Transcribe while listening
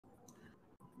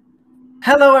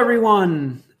Hello,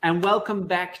 everyone, and welcome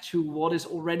back to what is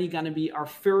already going to be our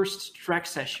first track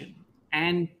session.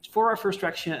 And for our first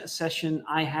track session,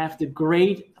 I have the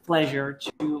great pleasure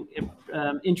to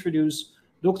introduce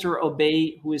Dr.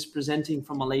 Obay, who is presenting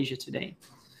from Malaysia today.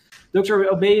 Dr.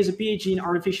 Obay is a PhD in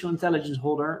artificial intelligence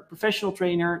holder, professional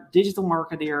trainer, digital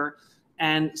marketer,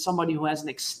 and somebody who has an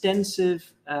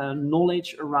extensive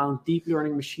knowledge around deep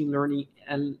learning, machine learning,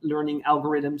 and learning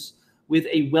algorithms, with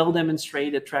a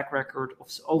well-demonstrated track record of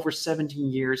over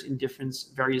 17 years in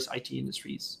various IT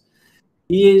industries.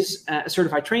 He is a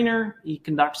certified trainer. He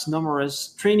conducts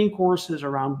numerous training courses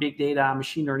around big data,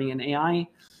 machine learning, and AI.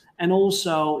 And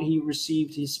also, he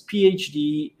received his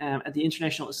PhD at the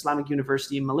International Islamic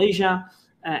University in Malaysia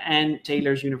and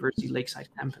Taylor's University Lakeside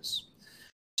campus.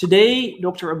 Today,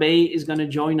 Dr. Obay is going to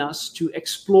join us to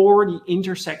explore the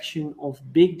intersection of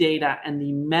big data and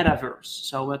the metaverse.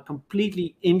 So a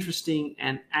completely interesting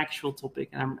and actual topic.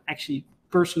 And I'm actually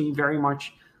personally very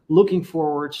much looking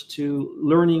forward to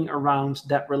learning around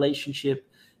that relationship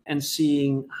and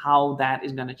seeing how that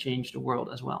is going to change the world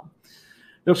as well.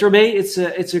 Dr. Obay,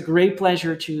 it's a great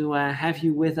pleasure to have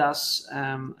you with us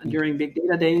during Big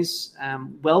Data Days.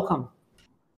 Welcome.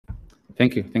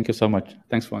 Thank you. Thank you so much.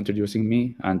 Thanks for introducing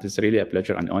me. And it's really a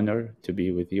pleasure and honor to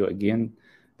be with you again.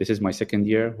 This is my second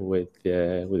year with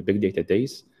Big Data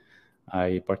Days.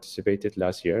 I participated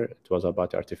last year. It was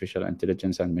about artificial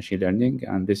intelligence and machine learning.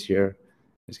 And this year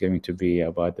is going to be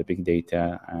about the big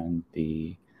data and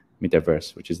the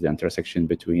metaverse, which is the intersection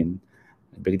between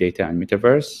big data and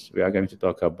metaverse. We are going to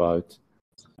talk about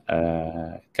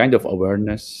kind of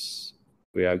awareness.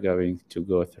 We are going to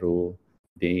go through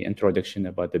the introduction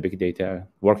about the big data.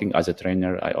 Working as a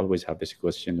trainer, I always have this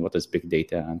question: what is big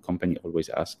data? And company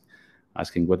always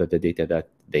asking whether the data that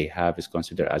they have is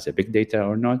considered as a big data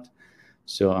or not.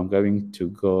 So I'm going to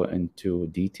go into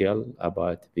detail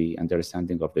about the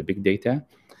understanding of the big data.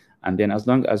 And then as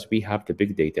long as we have the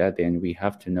big data, then we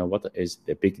have to know what is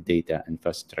the big data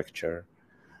infrastructure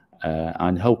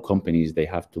and how companies, they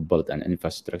have to build an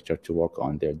infrastructure to work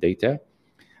on their data.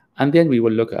 And then we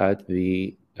will look at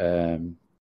the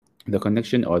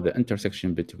connection or the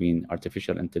intersection between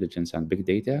artificial intelligence and big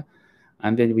data.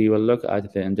 And then we will look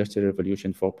at the Industrial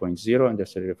Revolution 4.0,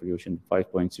 Industrial Revolution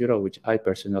 5.0, which I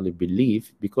personally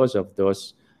believe, because of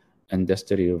those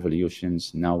industrial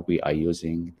revolutions, now we are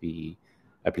using the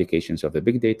applications of the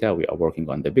big data. We are working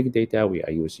on the big data. We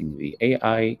are using the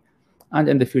AI. And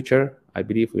in the future, I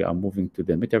believe we are moving to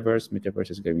the metaverse.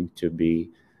 Metaverse is going to be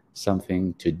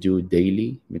something to do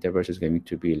daily. Metaverse is going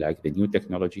to be like the new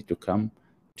technology to come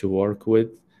to work with.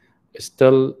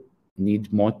 Still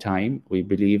need more time. We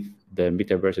believe the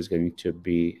metaverse is going to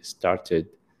be started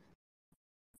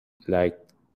like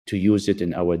to use it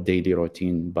in our daily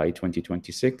routine by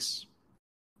 2026.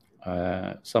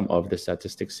 Some of the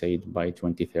statistics say by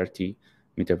 2030,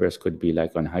 metaverse could be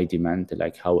like on high demand,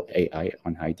 like how AI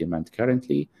on high demand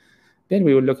currently. Then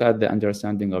we will look at the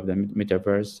understanding of the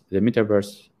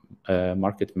metaverse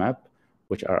market map,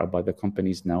 which are about the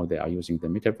companies now they are using the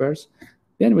metaverse.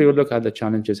 Then we will look at the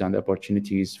challenges and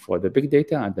opportunities for the big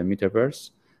data and the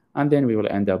metaverse. And then we will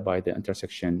end up by the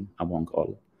intersection among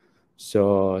all.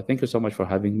 So thank you so much for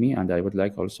having me. And I would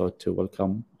like also to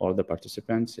welcome all the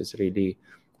participants. It's really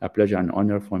a pleasure and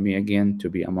honor for me again to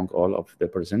be among all of the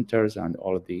presenters and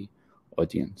all of the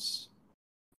audience.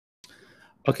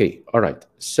 Okay, all right.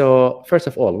 So first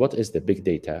of all, what is the big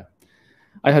data?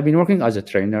 I have been working as a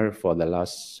trainer for the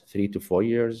last 3 to 4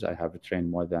 years. I have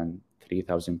trained more than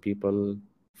 3,000 people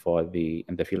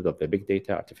in the field of the big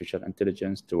data, artificial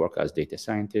intelligence, to work as data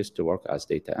scientists, to work as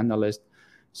data analyst.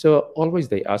 So always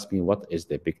they ask me, what is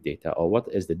the big data, or what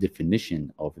is the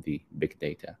definition of the big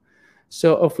data?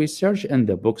 So if we search in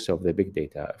the books of the big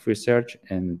data, if we search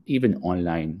and even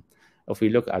online, if we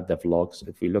look at the vlogs,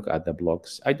 if we look at the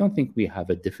blogs, I don't think we have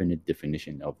a definite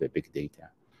definition of the big data.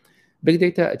 Big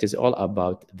data, it is all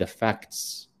about the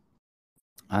facts.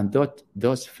 And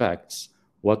those facts,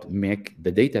 what make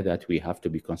the data that we have to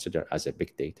be considered as a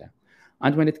big data.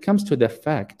 And when it comes to the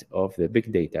fact of the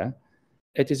big data,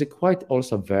 it is quite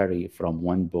also vary from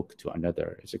one book to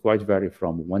another. It's quite vary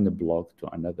from one blog to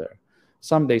another.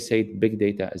 Some, they say big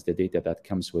data is the data that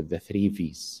comes with the 3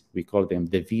 V's. We call them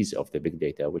the V's of the big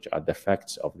data, which are the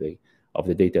facts of the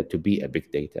data to be a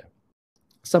big data.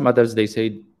 Some others, they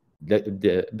say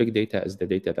the big data is the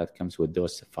data that comes with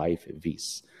those 5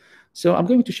 V's. So I'm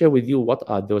going to share with you what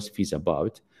are those V's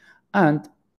about. And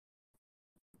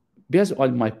based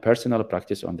on my personal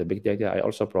practice on the big data, I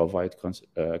also provide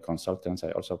consultants.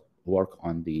 I also work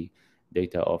on the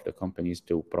data of the companies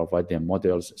to provide them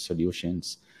models,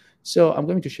 solutions. So I'm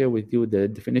going to share with you the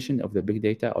definition of the big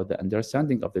data, or the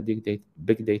understanding of the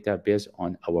big data based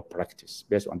on our practice,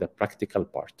 based on the practical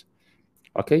part.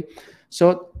 Okay,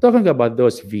 so talking about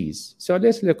those V's, so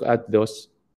let's look at the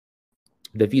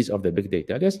V's of the big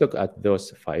data. Let's look at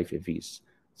those 5 V's.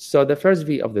 So the first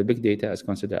V of the big data is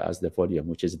considered as the volume,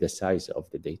 which is the size of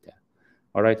the data.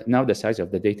 All right, now the size of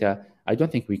the data, I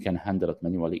don't think we can handle it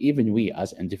manually. Even we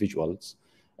as individuals,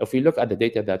 if we look at the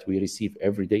data that we receive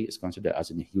every day, is considered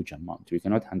as a huge amount. We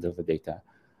cannot handle the data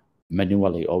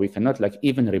manually, or we cannot like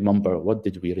even remember what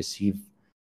did we receive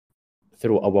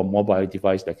through our mobile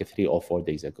device like 3 or 4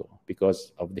 days ago,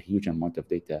 because of the huge amount of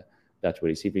data that we're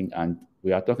receiving. And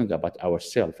we are talking about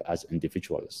ourselves as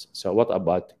individuals. So what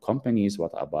about companies?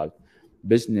 What about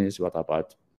business? What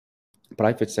about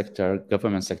private sector,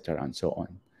 government sector, and so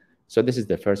on? So this is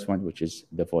the first one, which is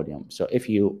the volume. So if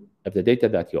the data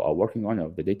that you are working on, or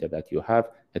the data that you have,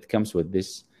 it comes with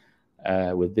this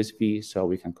V, so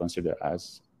we can consider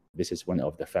as this is one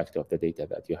of the factors of the data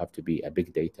that you have to be a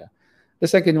big data. The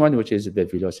second one, which is the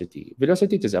velocity.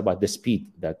 Velocity is about the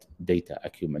speed that data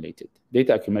accumulated.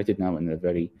 Data accumulated now in a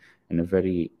very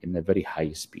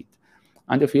high speed.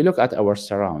 And if you look at our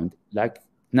surround, like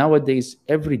nowadays,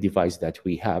 every device that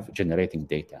we have generating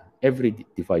data, every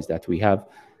device that we have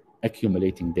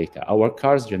accumulating data, our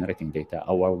cars generating data,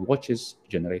 our watches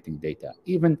generating data,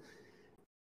 even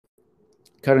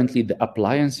currently the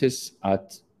appliances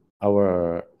at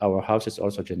our house is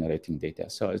also generating data.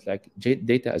 So it's like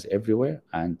data is everywhere,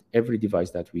 and every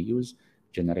device that we use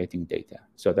generating data.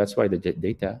 So that's why the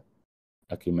data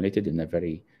accumulated in a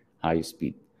very high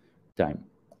speed time.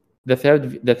 The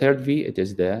third V, it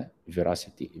is the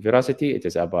veracity. Veracity, it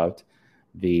is about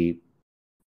the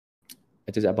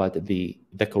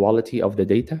quality of the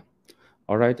data.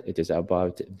 All right, it is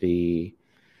about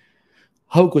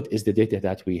how good is the data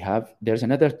that we have. There's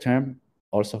another term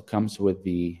also comes with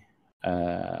the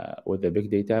big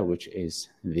data, which is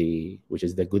the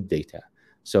good data.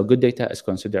 So good data is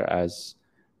considered as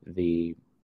the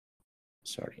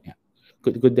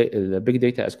big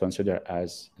data is considered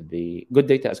as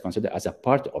a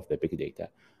part of the big data,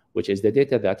 which is the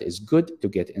data that is good to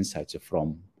get insights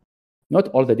from. Not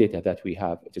all the data that we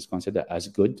have, it is considered as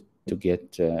good to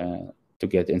get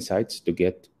insights, to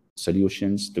get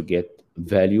solutions, to get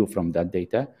value from that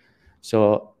data.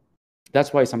 So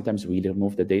that's why sometimes we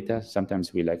remove the data.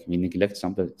 Sometimes we neglect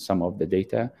some of the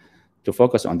data to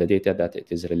focus on the data that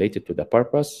it is related to the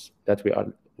purpose that we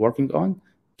are working on,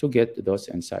 to get those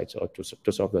insights, or to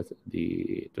solve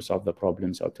the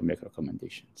problems, or to make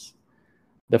recommendations.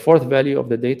 The fourth value of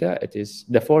the data, it is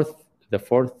the fourth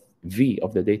V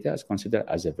of the data is considered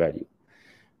as a value.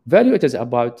 Value, it is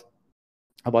about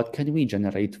can we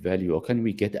generate value, or can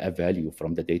we get a value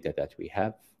from the data that we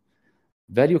have?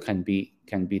 Value can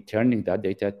be turning that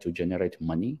data to generate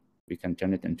money. We can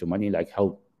turn it into money, like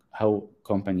how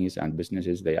companies and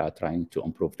businesses, they are trying to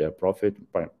improve their profit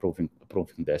by improving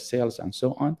their sales and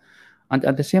so on. And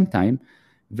at the same time,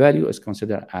 value is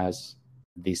considered as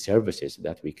the services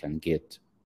that we can get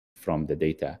from the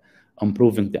data,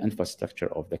 improving the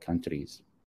infrastructure of the countries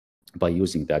by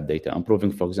using that data,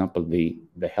 improving, for example, the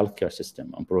healthcare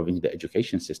system, improving the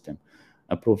education system,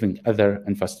 improving other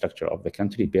infrastructure of the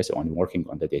country based on working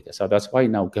on the data. So that's why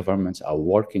now governments are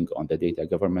working on the data.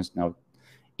 Governments now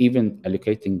even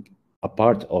allocating a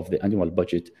part of the annual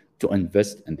budget to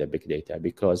invest in the big data,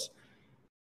 because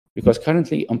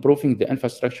currently improving the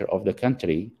infrastructure of the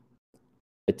country,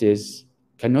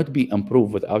 cannot be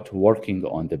improved without working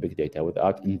on the big data,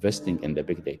 without investing in the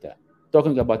big data.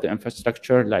 Talking about the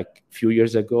infrastructure, like a few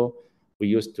years ago, we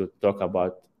used to talk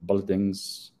about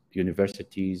buildings,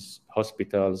 universities,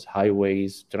 hospitals,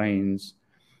 highways, trains.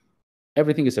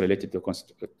 Everything is related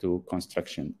to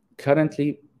construction.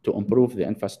 Currently, to improve the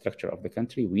infrastructure of the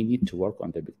country, we need to work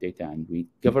on the big data, and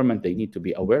government, they need to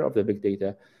be aware of the big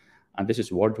data, and this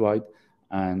is worldwide,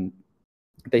 and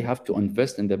they have to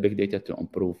invest in the big data to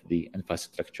improve the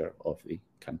infrastructure of the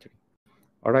country.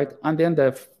 All right, and then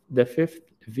the fifth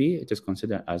V, it is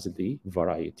considered as the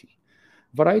variety.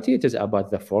 Variety, it is about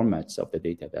the formats of the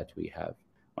data that we have.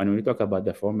 When we talk about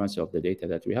the formats of the data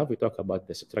that we have, we talk about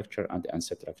the structured and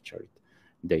unstructured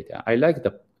data. I like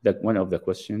that one of the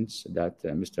questions that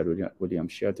Mr. William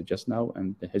shared just now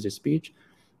in his speech,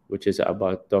 which is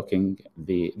about talking,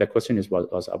 the question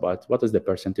was about what is the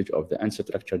percentage of the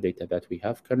unstructured data that we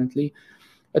have currently.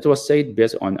 It was said,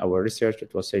 based on our research,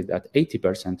 it was said that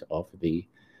 80% of the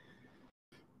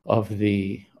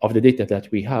data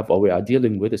that we have, or we are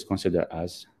dealing with, is considered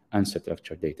as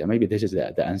unstructured data. Maybe this is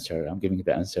the answer. I'm giving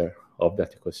the answer of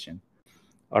that question.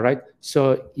 All right.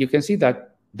 So you can see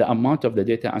that the amount of the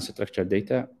data, unstructured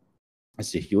data,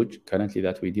 It's huge currently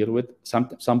that we deal with.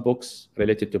 Some books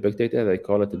related to big data, they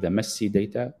call it the messy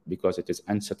data because it is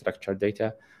unstructured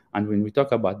data. And when we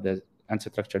talk about the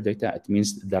unstructured data, it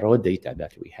means the raw data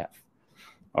that we have.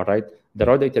 All right, the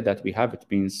raw data that we have, it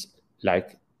means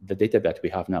like the data that we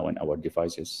have now in our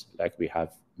devices. Like we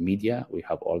have media, we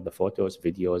have all the photos,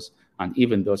 videos, and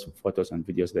even those photos and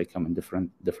videos, they come in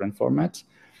different formats.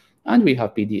 And we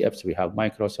have PDFs, we have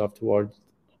Microsoft Word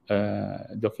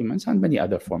documents, and many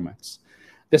other formats.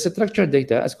 The structured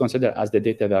data is considered as the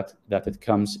data that it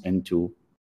comes into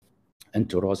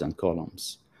rows and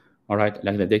columns. All right,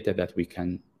 like the data that we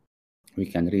can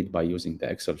read by using the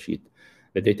Excel sheet.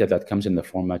 The data that comes in the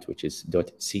format which is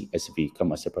 .csv,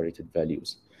 comma separated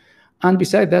values. And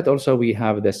beside that, also we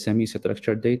have the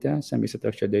semi-structured data.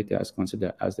 Semi-structured data is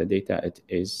considered as the data it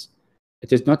is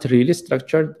not really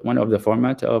structured. One of the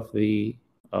format of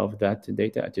that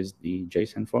data, it is the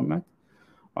JSON format.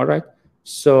 All right.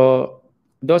 So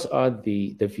those are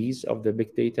the V's of the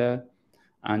big data.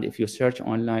 And if you search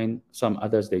online, some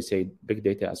others, they say big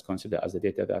data is considered as the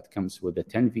data that comes with the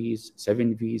 10 V's,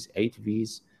 7 V's, 8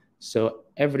 V's. So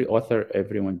every author,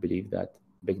 everyone believe that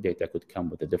big data could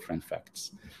come with the different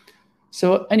facts.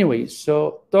 So anyway,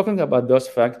 so talking about those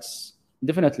facts,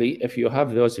 definitely if you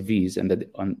have those V's in the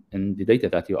data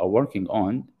that you are working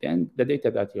on, then the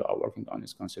data that you are working on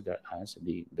is considered as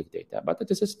the big data. But it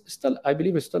is still, I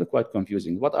believe it's still quite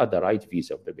confusing. What are the right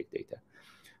V's of the big data?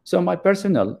 So my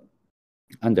personal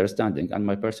understanding and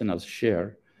my personal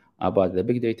share about the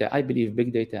big data, I believe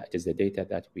big data is the data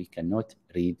that we cannot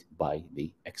read by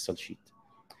the Excel sheet.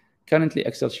 Currently,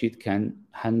 Excel sheet can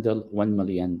handle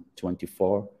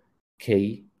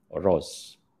 1,024,000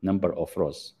 rows, number of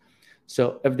rows.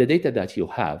 So if the data that you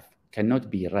have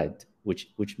cannot be read,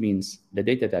 which means the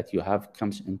data that you have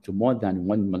comes into more than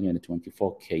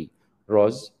 1,024,000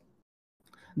 rows,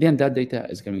 then that data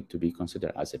is going to be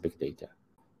considered as a big data.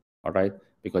 All right,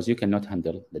 because you cannot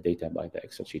handle the data by the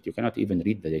Excel sheet. You cannot even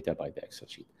read the data by the Excel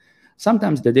sheet.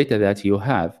 Sometimes the data that you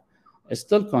have is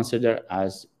still considered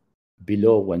as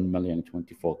below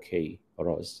 1,024,000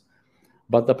 rows.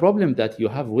 But the problem that you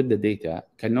have with the data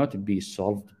cannot be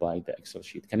solved by the Excel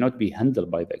sheet, cannot be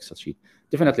handled by the Excel sheet.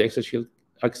 Definitely Excel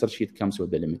sheet comes with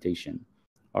the limitation.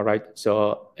 All right,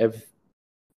 so if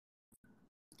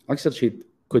Excel sheet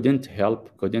couldn't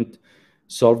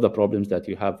solve the problems that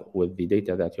you have with the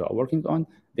data that you are working on,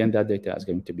 then that data is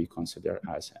going to be considered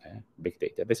as a big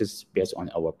data. This is based on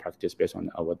our practice, based on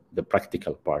the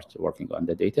practical part working on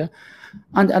the data.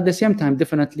 And at the same time,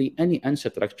 definitely any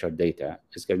unstructured data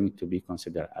is going to be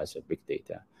considered as a big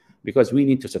data, because we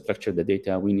need to structure the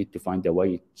data. We need to find a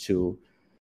way to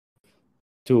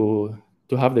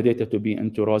have the data to be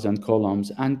into rows and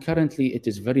columns. And currently, it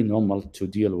is very normal to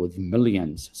deal with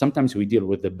millions. Sometimes we deal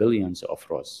with the billions of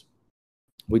rows.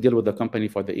 We deal with the company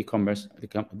for the e-commerce.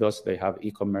 Those, they have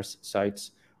e-commerce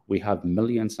sites. We have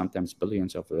millions, sometimes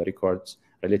billions of records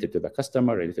related to the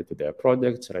customer, related to their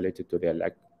products, related to their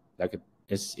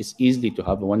it's easy to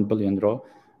have 1 billion row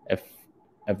if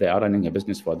they are running a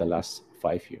business for the last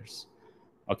 5 years.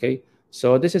 Okay,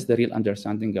 so this is the real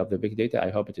understanding of the big data.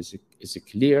 I hope it is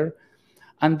clear.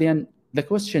 And then the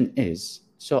question is,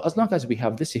 so as long as we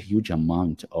have this huge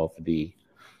amount of the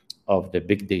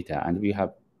big data, and we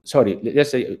have,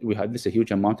 let's say we have this huge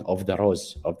amount of the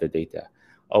rows of the data,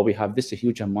 or we have this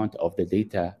huge amount of the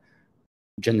data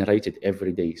generated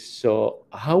every day. So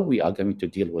how we are going to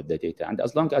deal with the data? And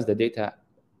as long as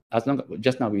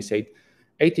just now we said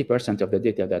 80% of the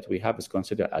data that we have is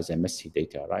considered as a messy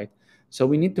data, right? So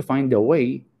we need to find a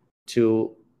way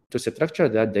to structure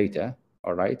that data,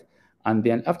 all right? And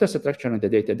then after structuring the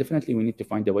data, definitely we need to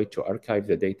find a way to archive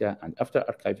the data. And after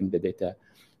archiving the data,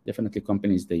 definitely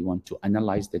companies, they want to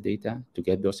analyze the data to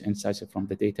get those insights from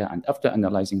the data. And after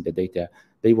analyzing the data,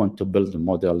 they want to build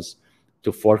models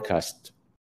to forecast,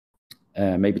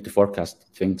 maybe to forecast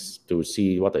things, to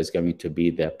see what is going to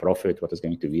be their profit, what is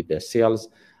going to be their sales.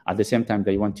 At the same time,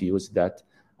 they want to use that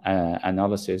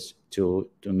analysis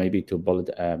to maybe to build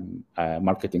a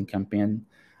marketing campaign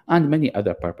and many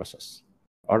other purposes.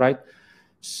 All right.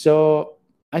 So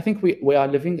I think we are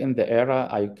living in the era,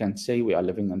 I can say we are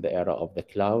living in the era of the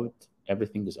cloud.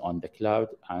 Everything is on the cloud.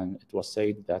 And it was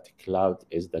said that cloud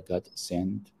is the God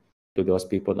sent to those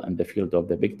people in the field of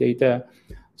the big data.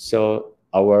 So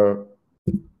our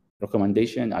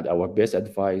recommendation and our best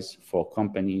advice for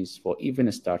companies, for even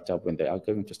a startup, when they are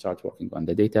going to start working on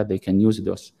the data, they can use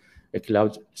those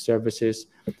cloud services.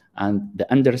 And the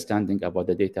understanding about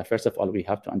the data, first of all, we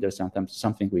have to understand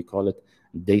something we call it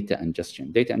data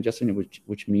ingestion. Data ingestion,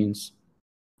 which means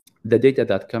the data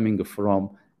that coming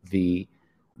from the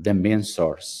main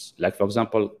source. Like, for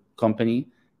example, company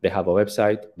They have a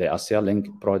website, they are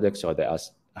selling products, or they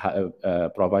are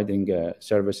providing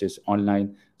services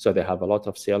online. So they have a lot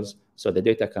of sales. So the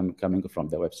data coming from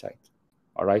the website.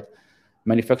 All right.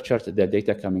 Manufacturers, their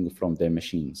data coming from their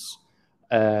machines.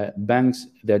 Banks,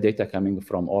 their data coming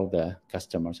from all the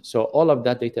customers. So all of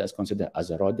that data is considered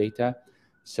as a raw data.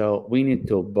 So we need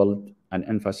to build an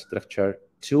infrastructure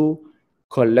to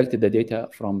collect the data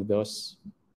from those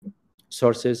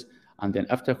sources. And then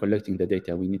after collecting the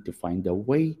data, we need to find a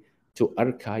way to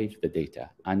archive the data.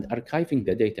 And archiving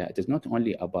the data, it is not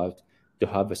only about to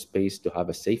have a space, to have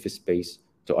a safe space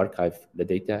to archive the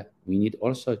data. We need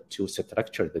also to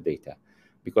structure the data,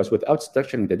 because without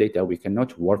structuring the data, we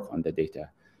cannot work on the data.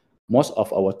 Most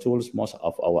of our tools, most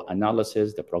of our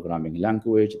analysis, the programming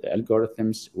language, the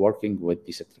algorithms, working with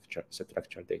the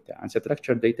structured data. And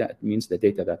structured data, it means the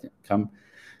data that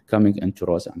coming into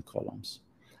rows and columns.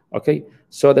 Okay,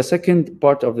 so the second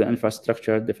part of the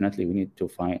infrastructure, definitely we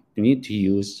need to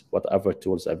use whatever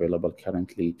tools available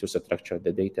currently to structure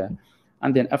the data.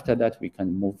 And then after that, we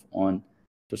can move on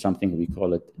to something we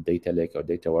call it data lake or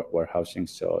data warehousing.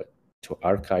 So to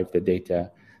archive the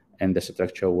data in the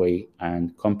structured way,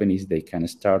 and companies, they can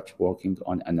start working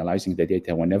on analyzing the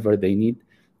data whenever they need.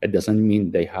 It doesn't mean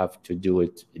they have to do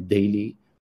it daily.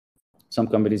 Some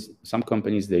companies,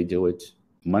 they do it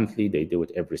monthly, they do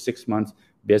it every 6 months,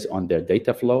 based on their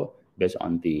data flow, based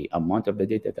on the amount of the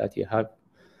data that you have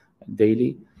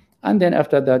daily. And then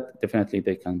after that, definitely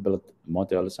they can build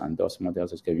models, and those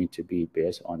models is going to be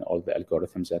based on all the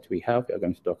algorithms that we have. We are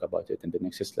going to talk about it in the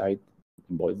next slide,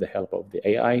 with the help of the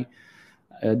AI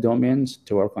domains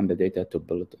to work on the data to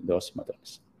build those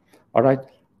models. All right.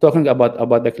 Talking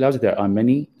about the clouds, there are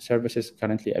many services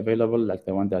currently available, like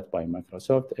the one that by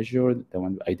Microsoft Azure, the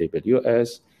one by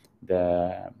AWS,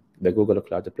 the Google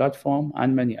Cloud Platform,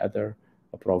 and many other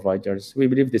providers. We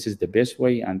believe this is the best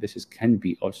way, and this can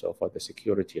be also for the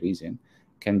security reason.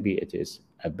 It is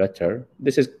a better.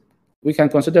 We can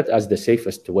consider it as the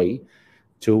safest way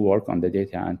to work on the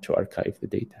data and to archive the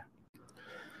data.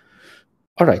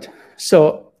 All right.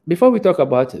 So before we talk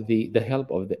about the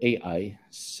help of the AI,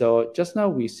 so just now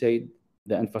we said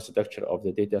the infrastructure of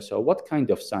the data. So what kind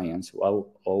of science or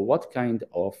what kind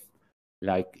of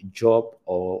job,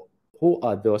 or who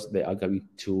are those that are going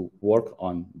to work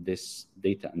on this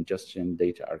data ingestion,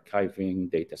 data archiving,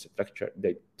 data structure,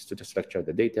 to structure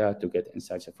the data, to get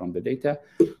insights from the data?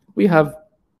 We have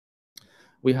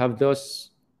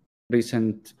those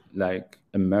recent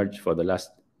emerged for the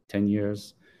last 10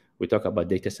 years. We talk about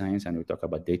data science and we talk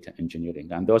about data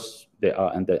engineering. And those, they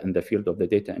are in the field of the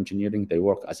data engineering, they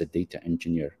work as a data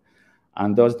engineer.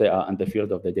 And those they are in the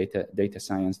field of the data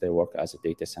science, they work as a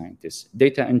data scientist.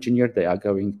 Data engineer, they are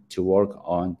going to work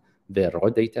on the raw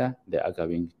data. They are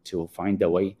going to find a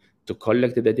way to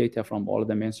collect the data from all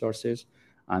the main sources,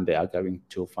 and they are going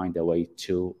to find a way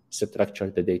to structure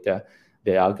the data.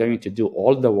 They are going to do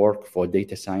all the work for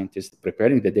data scientists,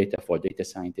 preparing the data for data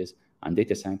scientists. And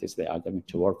data scientists, they are going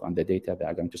to work on the data. They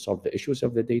are going to solve the issues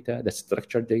of the data, the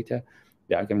structured data.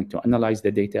 They are going to analyze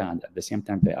the data, and at the same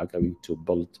time, they are going to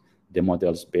build the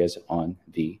models based on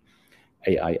the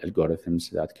AI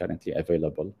algorithms that are currently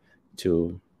available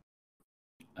to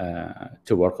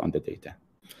work on the data.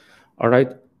 All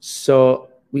right. So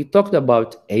we talked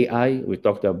about AI, we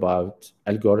talked about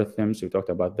algorithms, we talked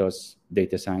about those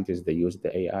data scientists, they use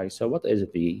the AI. So what is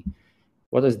the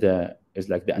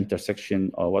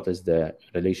intersection, or what is the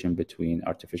relation between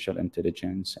artificial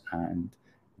intelligence and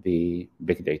the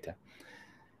big data?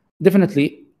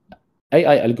 Definitely,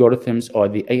 AI algorithms, or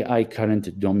the AI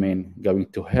current domain, going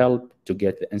to help to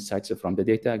get the insights from the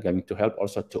data, going to help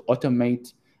also to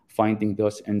automate finding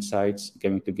those insights,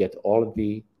 going to get all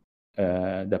the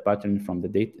pattern from the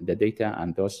data,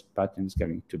 and those patterns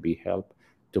going to be help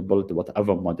to build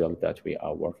whatever model that we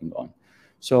are working on.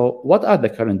 So what are the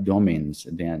current domains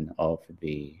then of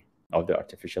the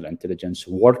artificial intelligence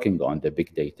working on the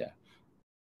big data?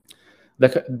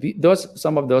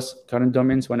 Some of those current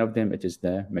domains, one of them, it is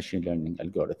the machine learning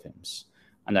algorithms.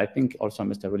 And I think also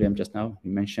Mr. William just now, he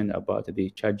mentioned about the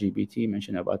ChatGPT,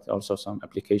 mentioned about also some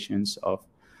applications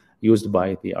used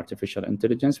by the artificial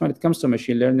intelligence. When it comes to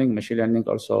machine learning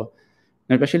also,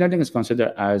 machine learning is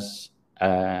considered as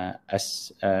a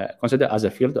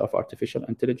field of artificial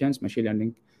intelligence. Machine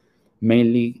learning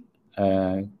mainly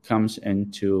comes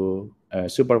into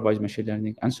supervised machine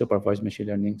learning, unsupervised machine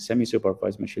learning,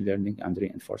 semi-supervised machine learning, and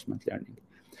reinforcement learning.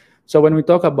 So when we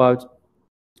talk about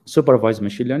supervised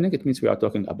machine learning, it means we are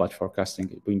talking about forecasting.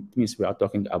 It means we are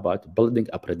talking about building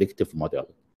a predictive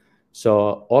model.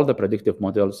 So all the predictive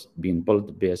models being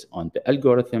built based on the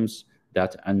algorithms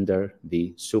that under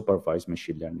the supervised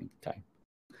machine learning type.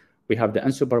 We have the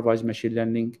unsupervised machine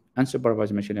learning.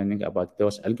 Unsupervised machine learning about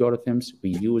those algorithms we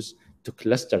use to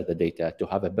cluster the data to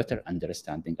have a better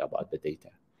understanding about the data.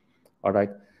 All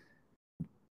right.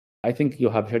 I think you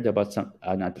have heard about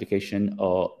an application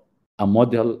or a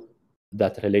model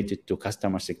that related to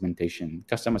customer segmentation.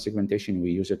 Customer segmentation,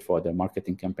 we use it for the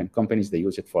marketing campaign. Companies, they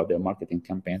use it for their marketing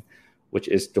campaign, which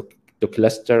is to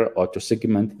cluster or to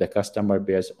segment the customer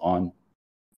based on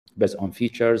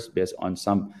features, based on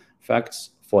some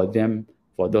facts for them,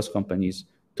 for those companies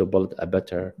to build a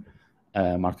better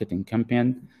marketing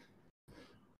campaign.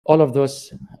 All of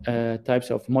those types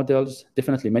of models,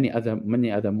 definitely many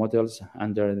other models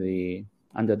under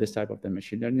this type of the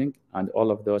machine learning, and all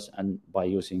of those and by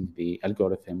using the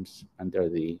algorithms under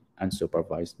the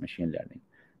unsupervised machine learning.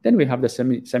 Then we have the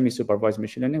semi-supervised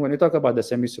machine learning. When we talk about the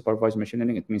semi-supervised machine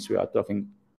learning, it means we're talking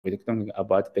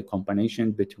about the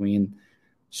combination between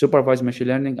supervised machine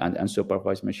learning and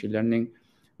unsupervised machine learning.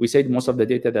 We said most of the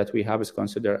data that we have is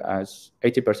considered as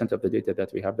 80% of the data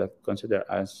that we have that considered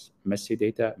as messy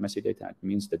data. Messy data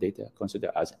means the data considered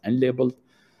as unlabeled.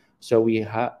 So we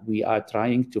are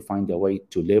trying to find a way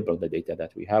to label the data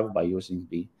that we have by using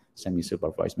the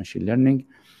semi-supervised machine learning.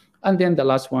 And then the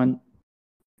last one,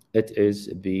 it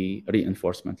is the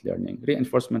reinforcement learning.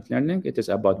 Reinforcement learning, it is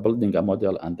about building a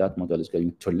model, and that model is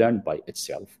going to learn by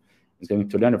itself. It's going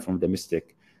to learn from the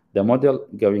mistake. The model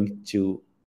going to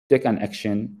take an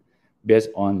action based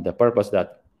on the purpose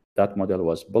that that model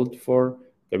was built for,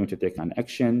 going to take an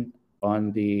action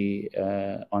on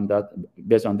based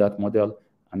on that model,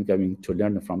 and going to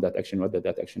learn from that action whether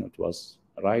that action was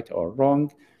right or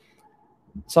wrong.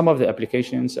 Some of the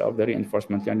applications of the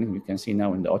reinforcement learning we can see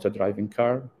now in the auto-driving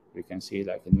car. We can see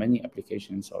like in many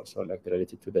applications also like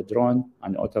related to the drone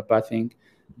and auto pathing.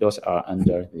 Those are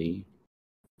under the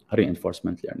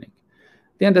reinforcement learning.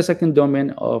 Then the second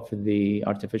domain of the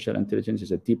artificial intelligence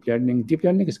is a deep learning. Deep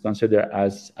learning is considered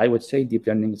as, I would say deep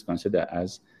learning is considered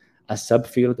as a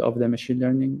subfield of the machine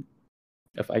learning,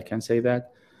 if I can say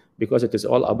that, because it is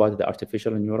all about the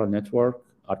artificial neural network.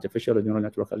 Artificial neural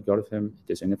network algorithm,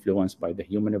 it is influenced by the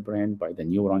human brain, by the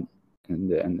neuron in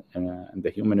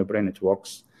the human brain. It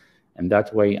works in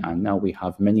that way, and now we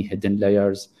have many hidden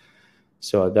layers.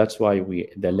 So that's why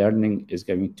the learning is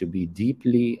going to be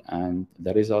deeply, and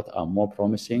the results are more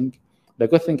promising. The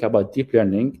good thing about deep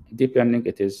learning,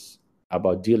 it is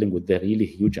about dealing with the really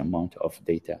huge amount of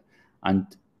data. And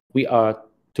we are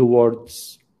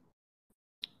towards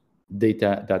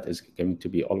data that is going to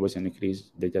be always an increase.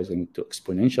 Data is going to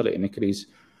exponentially increase.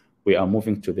 We are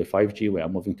moving to the 5G. We are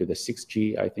moving to the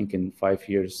 6G, I think, in 5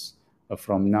 years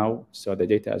from now. So the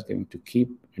data is going to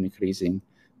keep increasing.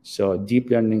 So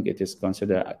deep learning, it is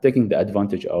considered taking the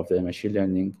advantage of the machine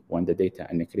learning. When the data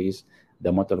increase,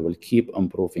 the model will keep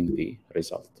improving the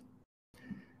result.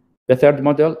 The third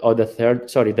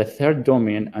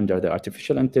domain under the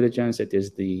artificial intelligence, it is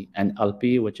the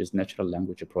NLP, which is natural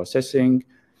language processing.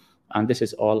 And this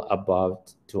is all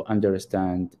about to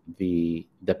understand the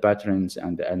patterns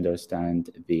and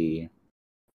understand the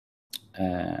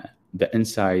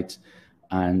insights,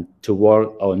 and to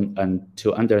work on and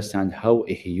to understand how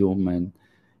a human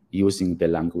using the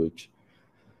language.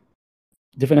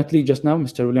 Definitely, just now,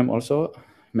 Mr. William also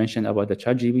mentioned about the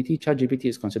ChatGPT. ChatGPT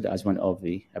is considered as one of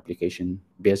the applications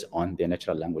based on the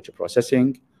natural language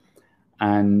processing.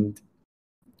 And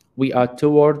we are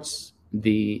towards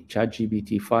the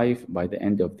ChatGPT 5 by the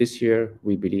end of this year.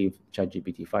 We believe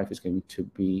ChatGPT 5 is going to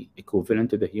be equivalent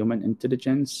to the human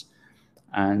intelligence.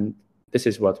 And this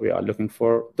is what we are looking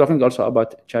for. Talking also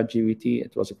about ChatGPT,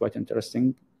 it was quite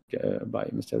interesting by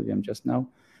Mr. William just now.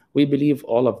 We believe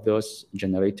all of those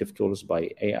generative tools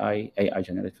by AI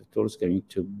generative tools going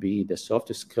to be the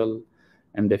soft skill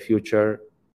in the future.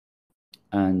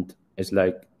 And it's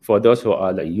like for those who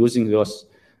are like using those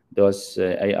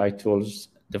AI tools,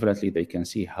 definitely they can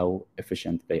see how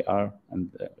efficient they are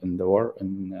in the work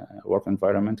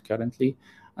environment currently.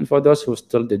 And for those who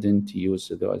still didn't use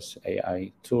those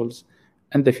AI tools,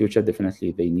 in the future,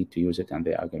 definitely they need to use it, and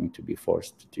they are going to be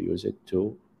forced to use it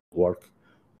to work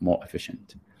more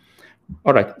efficient.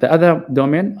 All right, the other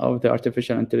domain of the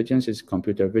artificial intelligence is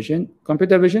computer vision.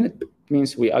 Computer vision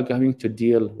means we are going to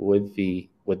deal with the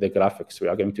graphics. We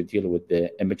are going to deal with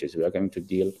the images. We are going to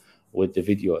deal with the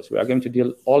videos. We are going to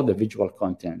deal all the visual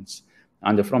contents.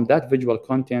 And from that visual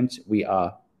content, we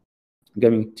are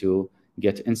going to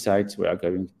get insights. We are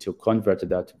going to convert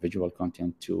that visual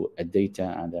content to a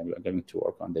data, and then we are going to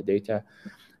work on the data.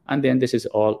 And then this is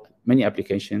all many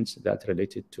applications that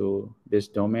related to this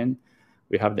domain.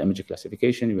 We have the image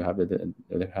classification. We have the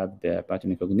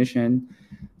pattern recognition.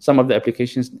 Some of the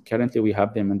applications currently we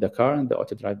have them in the car, in the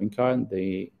auto driving car. And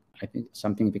I think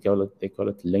something they call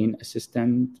it lane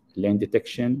assistant, lane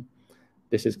detection.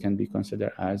 This can be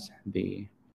considered as the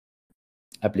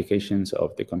applications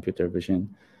of the computer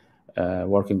vision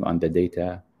working on the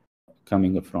data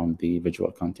coming from the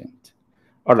visual content.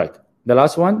 All right, the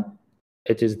last one,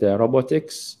 it is the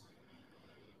robotics.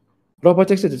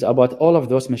 Robotics, it is about all of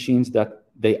those machines that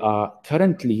they are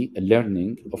currently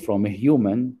learning from a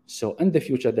human. So in the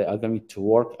future, they are going to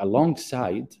work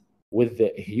alongside with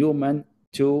the human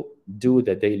to do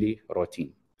the daily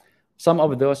routine. Some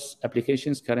of those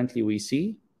applications currently we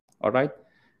see, all right?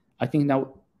 I think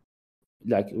now,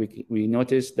 like we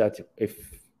noticed that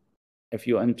if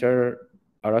you enter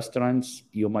a restaurant,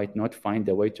 you might not find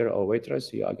a waiter or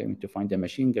waitress. You are going to find a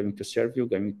machine going to serve you,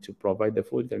 going to provide the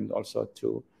food, going also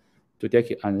to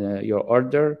take your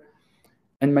order.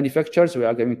 In manufacturers, we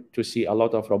are going to see a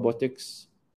lot of robotics.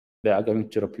 They are going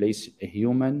to replace a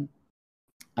human.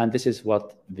 And this is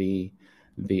what the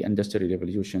Industrial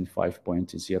Revolution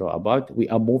 5.0 about. We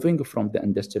are moving from the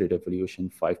Industrial Revolution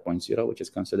 5.0, which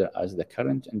is considered as the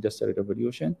current Industrial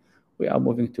Revolution. We are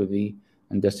moving to the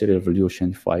Industrial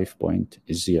Revolution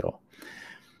 5.0.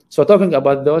 So talking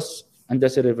about those,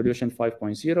 Industrial Revolution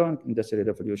 5.0 and Industrial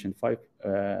Revolution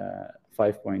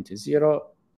 5.0,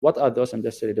 what are those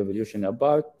Industrial Revolution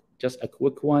about? Just a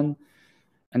quick one.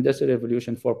 Industrial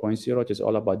Revolution 4.0, it is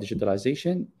all about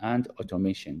digitalization and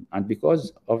automation. And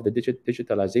because of the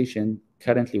digitalization,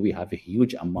 currently we have a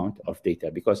huge amount of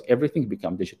data because everything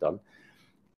becomes digital.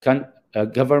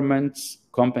 Governments,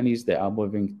 companies, they are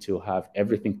moving to have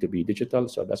everything to be digital.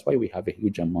 So that's why we have a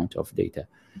huge amount of data.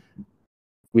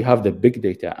 We have the big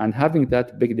data, and having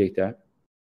that big data,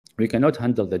 we cannot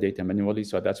handle the data manually.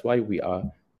 So that's why we are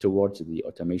towards the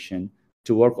automation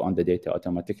to work on the data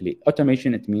automatically.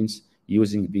 Automation, it means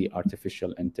using the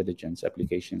artificial intelligence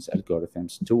applications,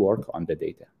 algorithms to work on the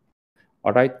data.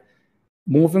 All right,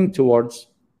 moving towards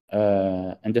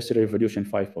Industrial Revolution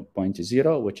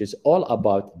 5.0, which is all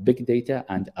about big data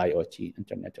and IoT,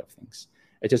 Internet of Things.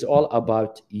 It is all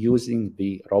about using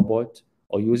the robot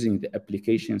or using the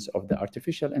applications of the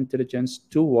artificial intelligence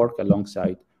to work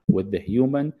alongside with the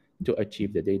human to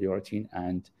achieve the daily routine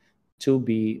and to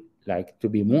be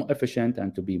more efficient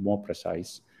and to be more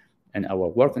precise in our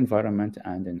work environment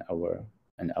and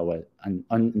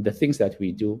on the things that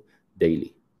we do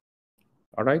daily.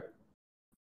 All right.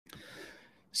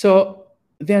 So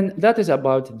then that is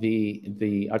about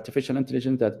the artificial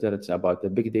intelligence, that's about the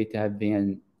big data.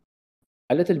 Then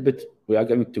a little bit we are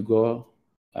going to go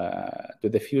to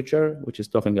the future, which is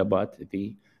talking about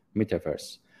the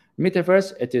metaverse.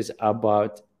 Metaverse, it is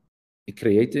about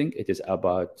creating, it is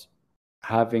about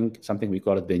having something we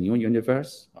call it the new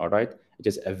universe. All right, it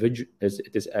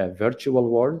is a virtual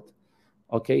world,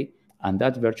 okay, and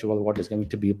that virtual world is going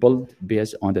to be built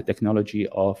based on the technology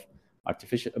of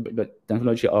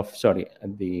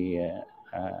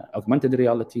augmented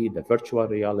reality, the virtual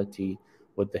reality,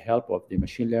 with the help of the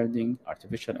machine learning,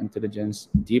 artificial intelligence,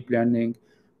 deep learning,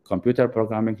 computer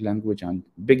programming language, and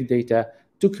big data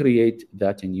to create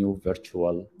that new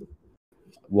virtual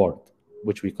world,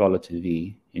 which we call it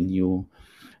the new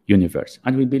universe.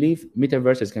 And we believe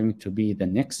metaverse is going to be the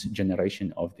next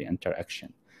generation of the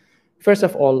interaction. First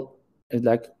of all,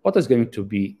 like what is going to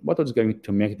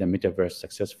make the metaverse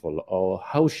successful, or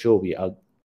how sure we are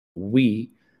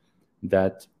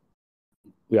that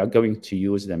we are going to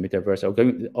use the metaverse,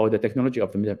 or the technology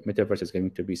of the metaverse is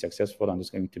going to be successful and is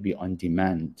going to be on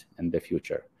demand in the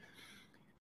future.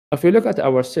 If we look at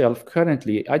ourselves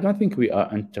currently, I don't think we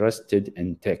are interested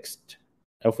in text.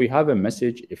 If we have a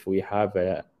message, if we have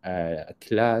a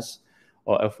class,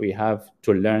 or if we have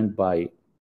to learn by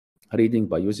reading,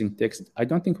 by using text, I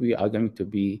don't think we are going to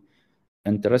be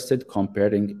interested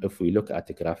comparing if we look at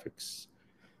the graphics.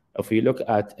 If we look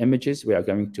at images, we are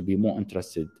going to be more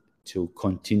interested to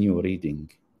continue reading,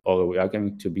 or we are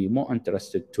going to be more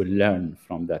interested to learn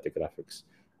from that graphics.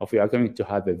 If we are going to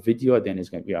have a video, then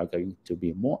we are going to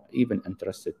be more even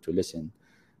interested to listen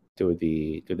to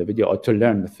the video or to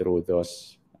learn through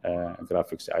those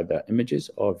graphics, either images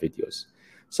or videos.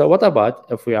 So what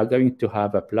about if we are going to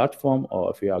have a platform,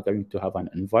 or if we are going to have an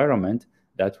environment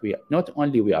that we not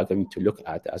only are going to look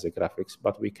at as a graphics,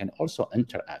 but we can also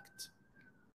interact.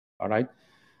 All right,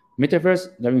 Metaverse is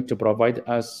going to provide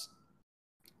us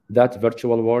that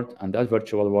virtual world, and that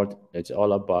virtual world, it's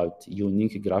all about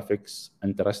unique graphics,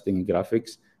 interesting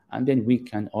graphics, and then we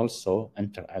can also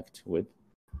interact with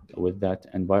that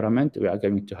environment. We are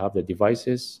going to have the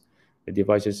devices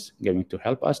going to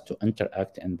help us to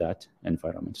interact in that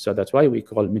environment. So that's why we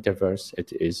call Metaverse,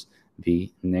 it is the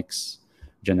next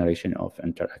generation of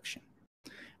interaction.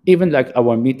 Even like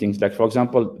our meetings, like for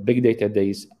example, big data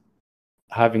days,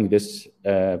 having this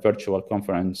virtual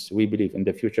conference, we believe in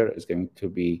the future is going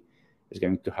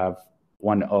to have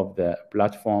one of the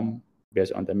platform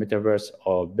based on the metaverse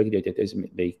or big data.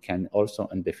 They can also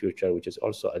in the future, which is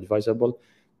also advisable,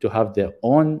 to have their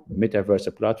own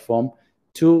metaverse platform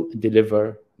to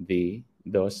deliver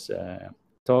those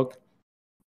talk,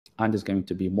 and is going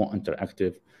to be more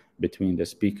interactive between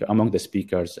among the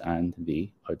speakers and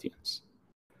the audience.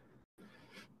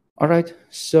 All right,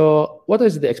 so what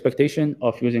is the expectation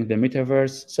of using the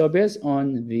metaverse? So based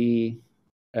on the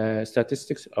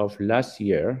statistics of last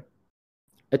year,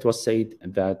 it was said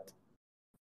that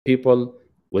people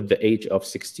with the age of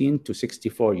 16 to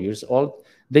 64 years old,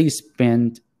 they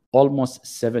spend almost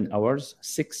 7 hours,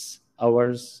 6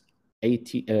 hours,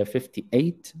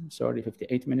 58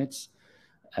 minutes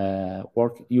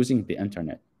work using the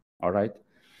internet. All right.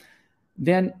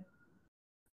 Then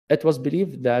it was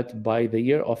believed that by the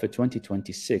year of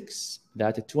 2026,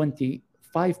 that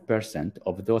 25%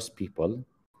 of those people,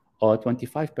 or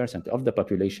 25% of the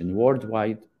population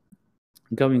worldwide,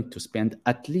 going to spend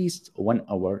at least 1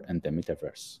 hour in the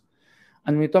metaverse.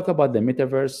 And when we talk about the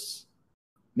metaverse,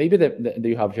 maybe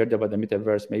you have heard about the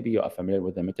metaverse, maybe you are familiar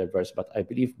with the metaverse, but I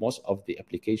believe most of the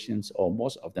applications or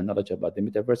most of the knowledge about the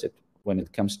metaverse, when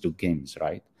it comes to games,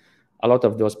 right? A lot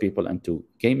of those people into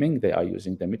gaming, they are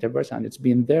using the metaverse, and it's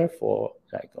been there for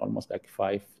almost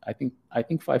 5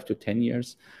 to 10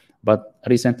 years. But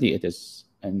recently it is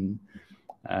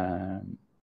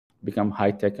become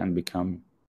high tech and become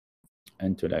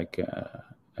into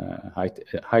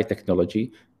high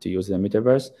technology to use the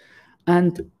metaverse.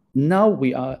 And now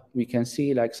we can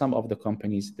see some of the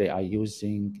companies, they are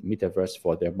using metaverse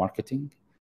for their marketing.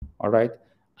 All right.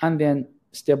 And then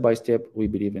step by step, we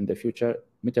believe in the future,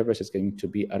 metaverse is going to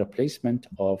be a replacement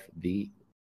of the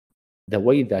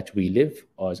way that we live,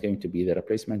 or is going to be the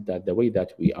replacement that the way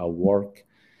that we are work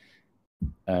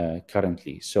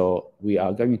currently. So we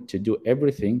are going to do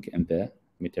everything in the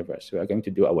metaverse. We are going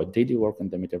to do our daily work in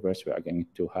the metaverse. We are going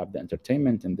to have the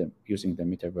entertainment using the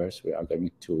metaverse. We are going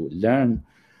to learn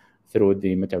through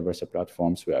the metaverse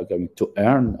platforms. We are going to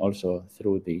earn also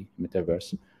through the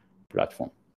metaverse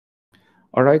platform.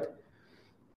 All right.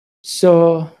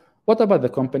 So what about the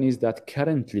companies that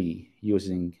currently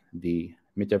using the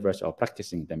metaverse or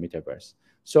practicing the metaverse?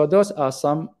 So those are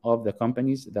some of the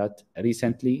companies that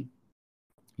recently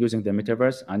using the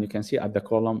metaverse, and you can see at the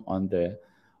column on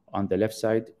the left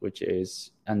side, which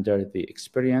is under the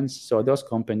experience. So those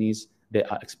companies, they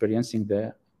are experiencing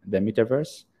the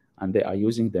metaverse, and they are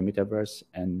using the metaverse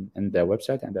in their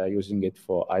website, and they are using it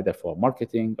for either for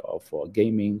marketing or for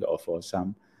gaming or for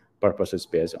some purposes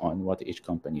based on what each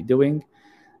company doing.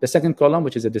 The second column,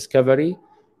 which is a discovery,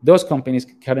 those companies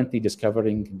currently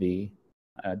discovering the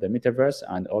metaverse,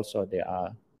 and also they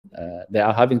are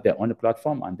having their own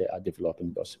platform, and they are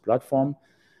developing those platform.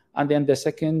 And then the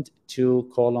second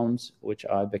two columns, which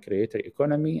are the creator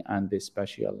economy and the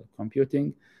spatial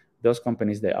computing, those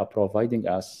companies, they are providing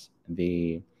us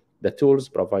the tools,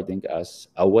 providing us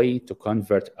a way to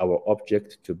convert our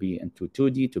object to be into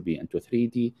 2D, to be into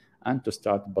 3D, and to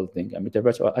start building a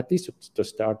metaverse, or at least to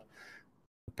start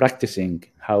practicing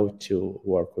how to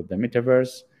work with the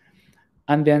metaverse.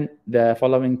 And then the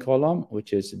following column,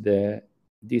 which is the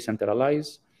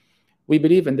decentralized, we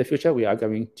believe in the future we are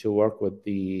going to work with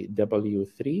the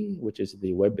W3, which is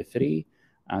the Web3,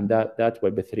 and that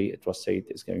Web3, it was said,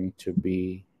 is going to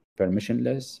be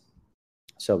permissionless.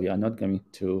 So we are not going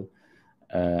to,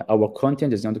 our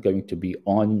content is not going to be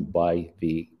owned by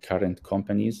the current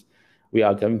companies. We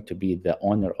are going to be the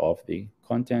owner of the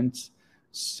contents.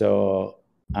 So,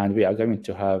 and we are going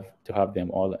to have them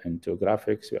all into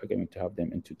graphics. We are going to have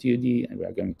them into 2D, and we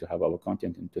are going to have our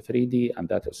content into 3D, and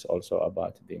that is also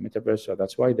about the metaverse. So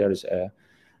that's why there is a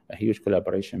huge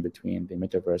collaboration between the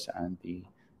metaverse and the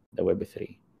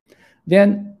Web3.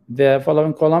 Then the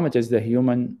following column, it is the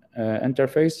human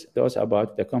interface. Those are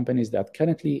about the companies that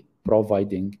currently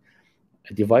providing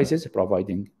devices,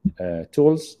 providing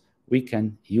tools. We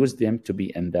can use them to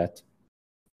be in that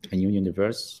new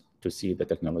universe to see the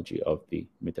technology of the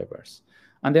metaverse.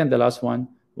 And then the last one,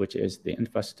 which is the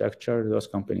infrastructure. Those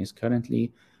companies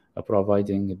currently are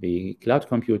providing the cloud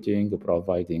computing,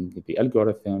 providing the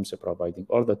algorithms, providing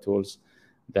all the tools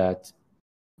that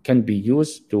can be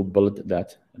used to build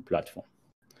that platform.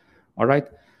 All right.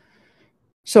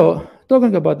 So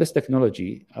talking about this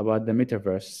technology, about the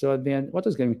metaverse, so then what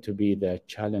is going to be the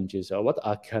challenges, or what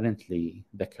are currently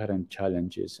the current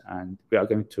challenges? And we are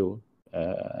going to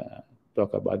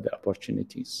talk about the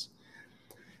opportunities.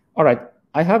 All right,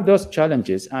 I have those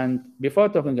challenges. And before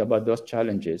talking about those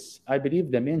challenges, I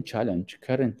believe the main challenge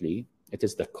currently, it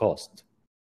is the cost.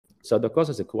 So the cost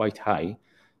is quite high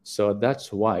So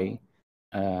that's why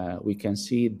we can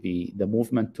see the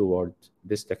movement toward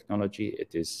this technology.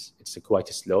 It's quite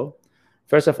slow.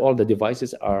 First of all, the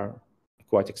devices are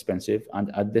quite expensive, and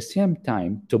at the same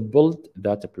time, to build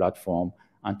that platform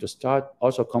and to start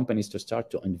also companies to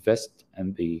start to invest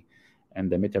in the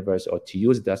metaverse or to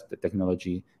use that the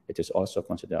technology, it is also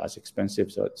considered as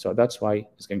expensive. So that's why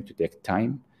it's going to take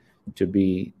time to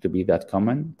be that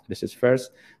common. This is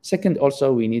first. Second,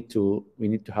 also we need to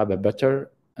have a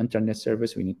better internet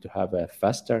service. We need to have a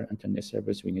faster internet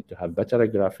service. We need to have better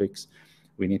graphics.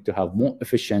 We need to have more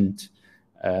efficient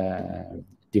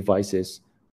devices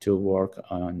to work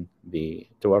on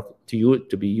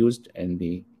to be used in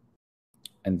the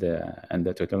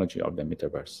technology of the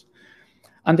metaverse.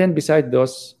 And then beside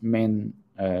those main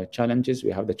challenges,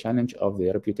 we have the challenge of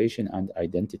the reputation and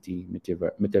identity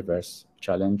metaverse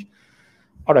challenge.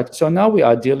 All right, so now we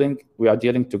are dealing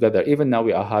together. Even now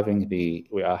we are having the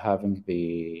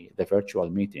virtual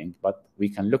meeting, but we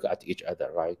can look at each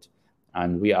other, right?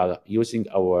 And we are using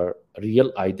our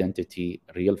real identity,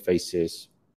 real faces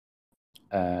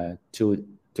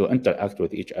to interact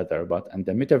with each other. But in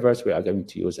the metaverse, we are going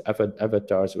to use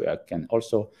avatars. We can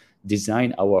also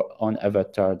design our own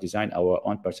avatar, design our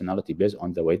own personality based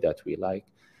on the way that we like.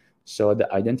 So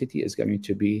the identity is going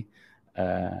to be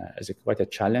quite a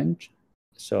challenge.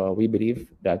 So we believe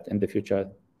that in the future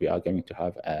we are going to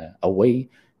have a way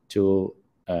to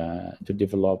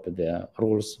develop the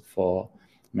rules for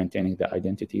maintaining the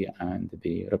identity and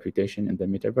the reputation in the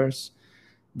metaverse.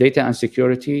 Data and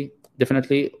security,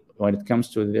 definitely when it comes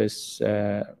to this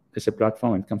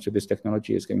platform, when it comes to this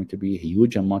technology, is going to be a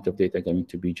huge amount of data going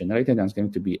to be generated, and it's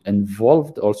going to be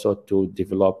involved also to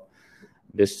develop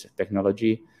this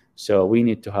technology. So we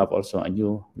need to have also a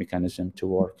new mechanism to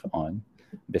work on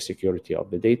the security of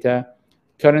the data.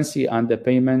 Currency and the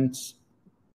payments.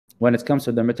 When it comes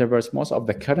to the metaverse, most of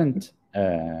the current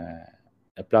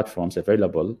platforms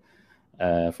available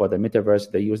for the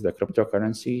metaverse, they use the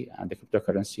cryptocurrency, and the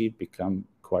cryptocurrency become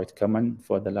quite common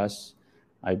for the last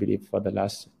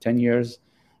 10 years.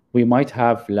 We might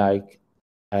have like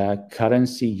a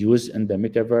currency used in the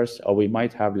metaverse, or we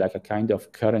might have like a kind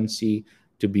of currency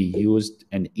to be used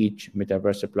in each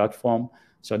metaverse platform.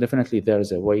 So definitely there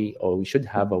is a way, or we should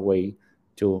have a way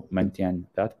to maintain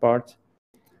that part.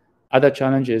 Other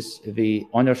challenge is the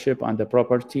ownership and the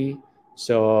property.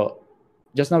 So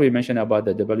just now we mentioned about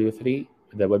the W3,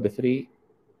 the Web3.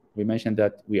 We mentioned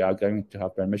that we are going to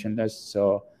have permissionless.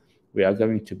 So we are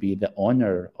going to be the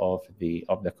owner of the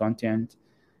content.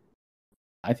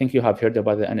 I think you have heard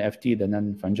about the NFT, the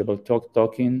non-fungible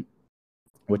token,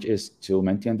 which is to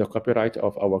maintain the copyright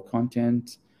of our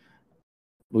content.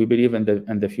 We believe in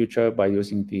the future, by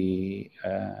using the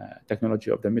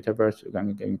technology of the metaverse, we're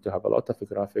going to have a lot of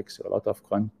graphics, a lot of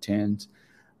content,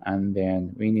 and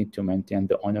then we need to maintain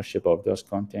the ownership of those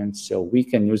contents so we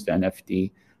can use the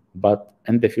NFT. But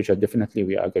in the future, definitely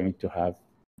we are going to have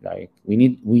we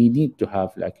need to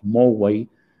have more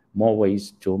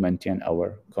ways to maintain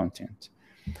our content.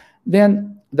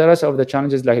 Then the rest of the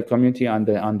challenges, like a community on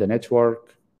the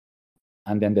network,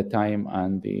 and then the time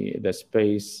and the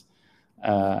space.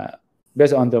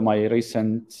 Based on my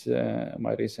recent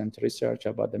research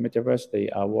about the metaverse, they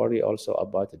are worried also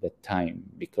about the time,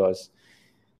 because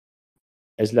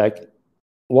it's like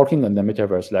working on the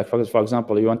metaverse. Like for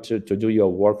example, you want to do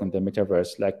your work on the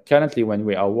metaverse. Like currently, when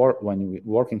we're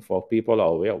working for people,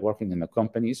 or we are working in a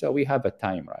company, so we have a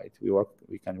time, right?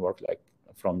 We can work like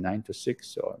from 9 to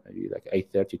 6, or maybe like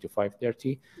 8:30 to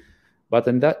 5:30. But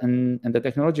in the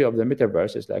technology of the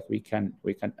metaverse, is like we can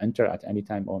enter at any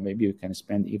time, or maybe we can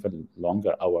spend even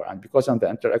longer hour. And because of the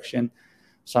interaction,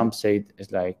 some say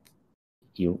it's like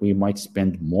we might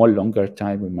spend more longer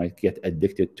time. We might get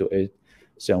addicted to it.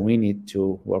 So we need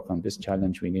to work on this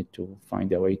challenge. We need to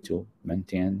find a way to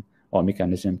maintain, or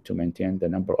mechanism to maintain, the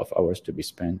number of hours to be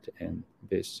spent in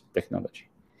this technology.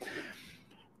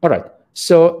 All right.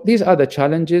 So these are the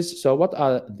challenges. So what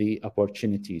are the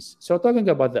opportunities? So talking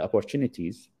about the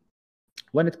opportunities,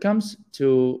 when it comes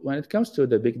to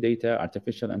the big data,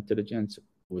 artificial intelligence,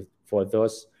 for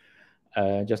those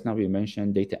just now we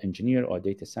mentioned data engineer or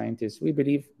data scientist, we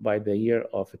believe by the year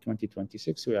of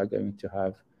 2026 we are going to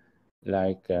have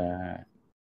like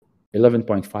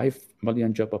 11.5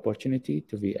 million job opportunity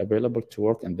to be available to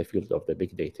work in the field of the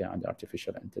big data and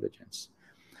artificial intelligence.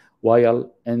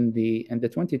 While in the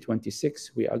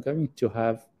 2026, we are going to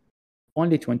have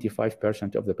only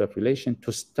 25% of the population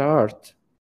to start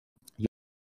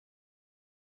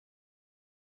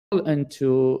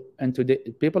into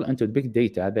big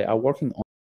data. They are working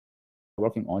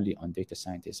only on data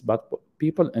scientists, but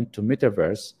people into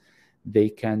metaverse, they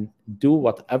can do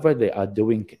whatever they are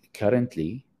doing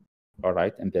currently, all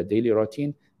right, in their daily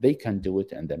routine, they can do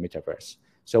it in the metaverse.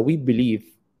 So we believe,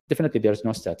 definitely there's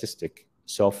no statistic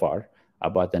so far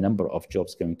about the number of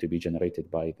jobs going to be generated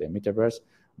by the metaverse,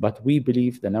 but we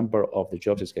believe the number of the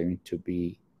jobs is going to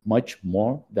be much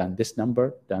more than this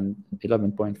number, than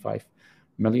 11.5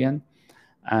 million.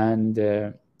 And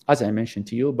as I mentioned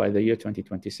to you, by the year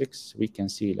 2026, we can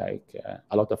see like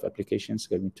a lot of applications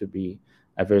going to be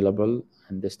available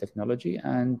in this technology.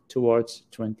 And towards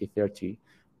 2030,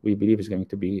 we believe is going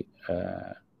to be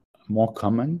more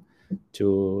common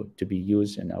to be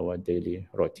used in our daily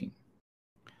routine.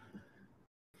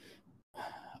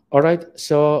 All right.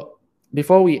 So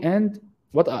before we end,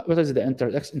 what is the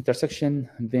intersection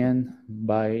then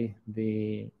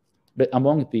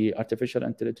among the artificial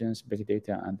intelligence, big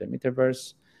data, and the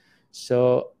metaverse?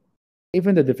 So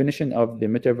even the definition of the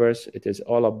metaverse, it is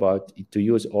all about to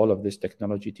use all of this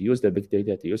technology, to use the big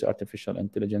data, to use artificial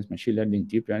intelligence, machine learning,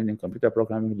 deep learning, computer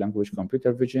programming language,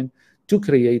 computer vision, to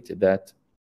create that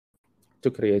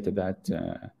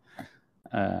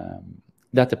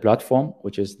data platform,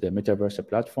 which is the metaverse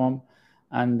platform.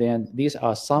 And then these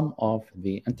are some of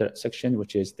the intersection,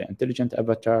 which is the intelligent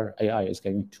avatar. AI is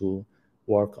going to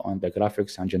work on the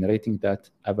graphics and generating that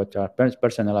avatar,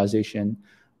 personalization,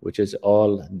 which is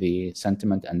all the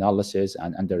sentiment analysis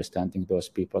and understanding those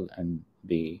people and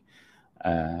the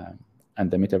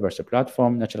metaverse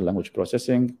platform, natural language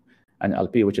processing, and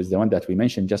NLP, which is the one that we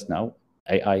mentioned just now.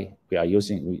 AI, we are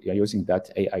using that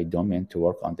AI domain to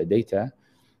work on the data.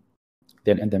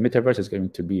 Then in the metaverse is going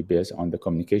to be based on the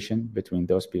communication between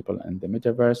those people and the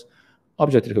metaverse,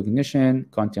 object recognition,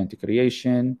 content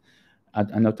creation,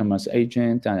 an autonomous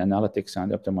agent, and analytics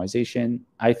and optimization.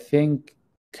 I think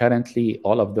currently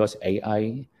all of those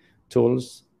AI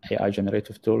tools, AI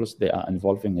generative tools, they are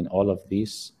involving in all of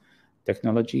these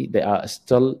technology. They are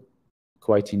still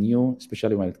quite new,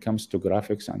 especially when it comes to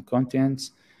graphics and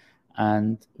contents.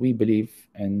 And we believe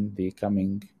in the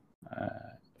coming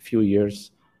few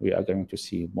years, we are going to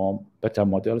see more better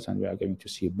models, and we are going to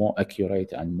see more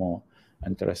accurate and more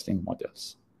interesting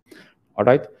models. All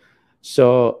right.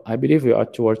 So I believe we are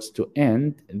towards to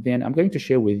end. Then I'm going to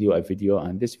share with you a video,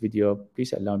 and this video,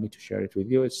 please allow me to share it with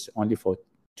you. It's only for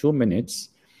 2 minutes.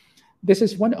 This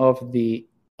is one of the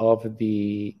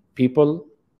people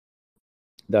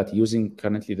that using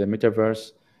currently the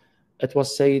metaverse. It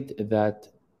was said that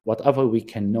whatever we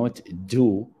cannot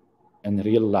do in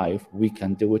real life, we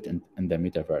can do it in the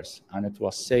metaverse. And it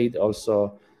was said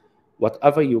also,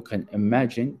 whatever you can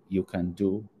imagine, you can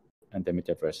do in the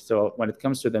metaverse. So when it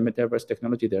comes to the metaverse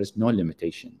technology, there is no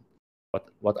limitation. But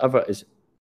whatever is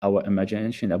our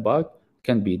imagination about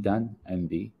can be done in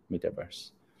the metaverse.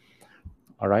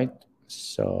 All right.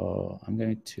 So I'm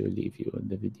going to leave you in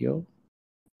the video.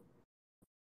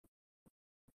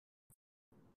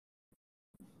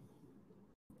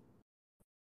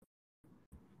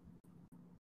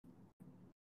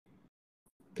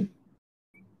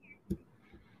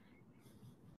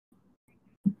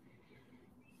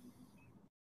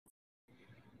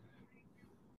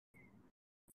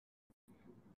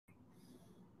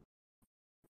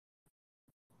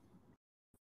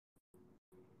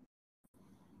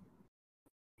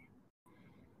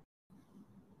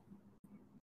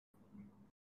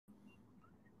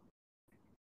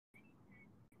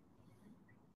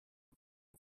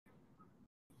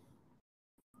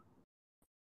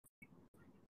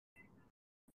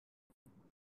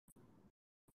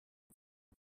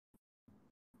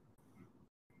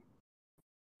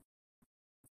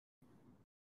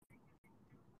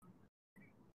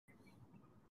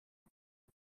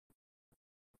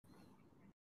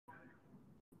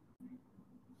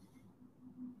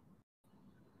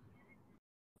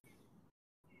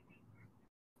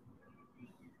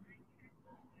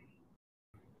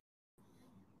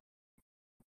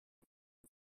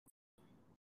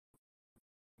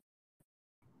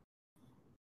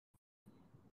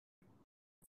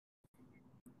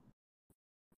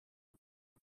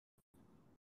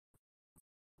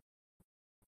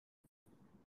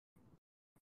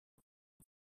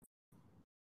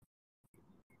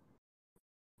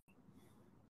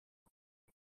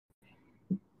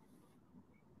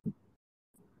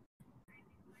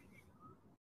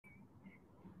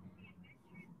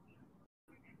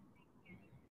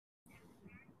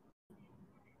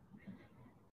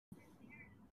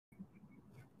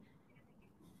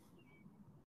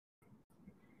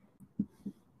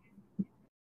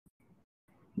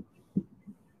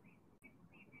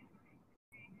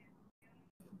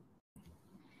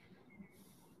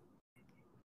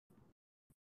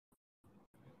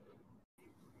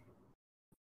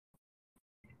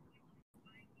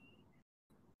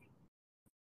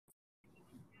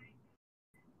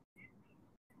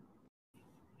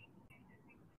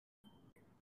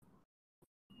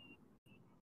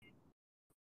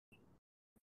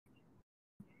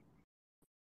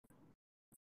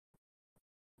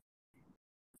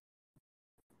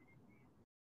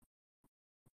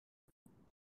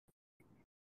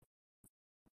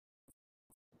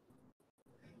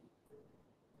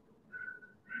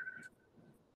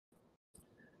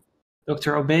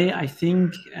 Dr. Obay, I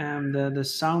think the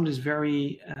sound is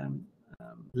very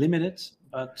limited,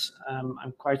 but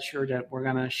I'm quite sure that we're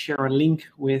going to share a link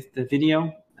with the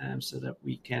video so that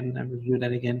we can review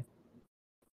that again.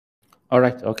 All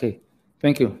right. Okay.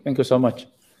 Thank you. Thank you so much.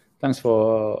 Thanks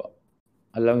for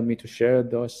allowing me to share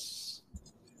those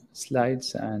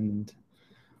slides. And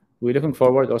we're looking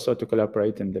forward also to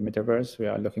collaborate in the metaverse. We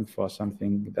are looking for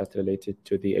something that's related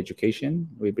to the education.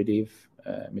 We believe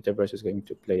metaverse is going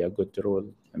to play a good role,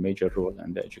 a major role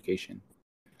in the education.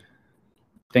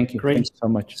 Thank you. Great. Thank you so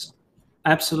much.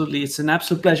 Absolutely. It's an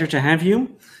absolute pleasure to have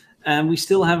you. We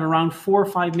still have around 4 or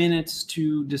 5 minutes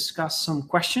to discuss some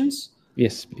questions.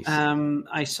 Yes, please.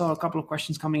 I saw a couple of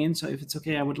questions coming in, so if it's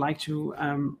okay, I would like to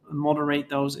moderate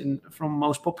those from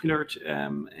most popular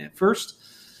first.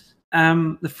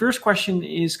 The first question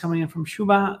is coming in from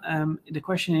Shuba. The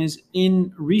question is,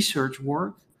 in research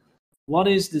work, what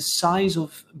is the size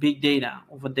of big data,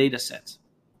 of a data set?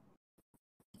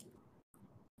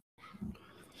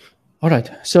 All right.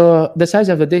 So the size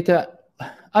of the data,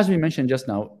 as we mentioned just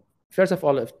now, first of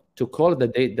all, to call the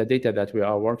data that we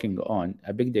are working on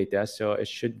a big data, so it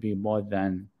should be more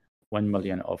than 1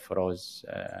 million of rows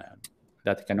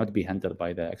that cannot be handled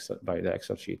by the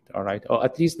Excel sheet. All right, or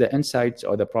at least the insights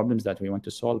or the problems that we want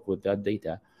to solve with that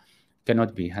data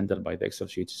cannot be handled by the Excel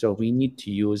sheet. So we need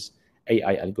to use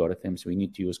AI algorithms. We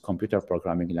need to use computer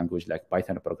programming language like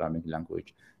Python programming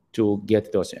language to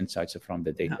get those insights from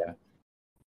the data. Yeah.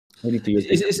 We need to use.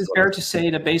 Is it fair to say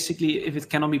that basically, if it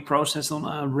cannot be processed on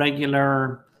a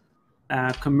regular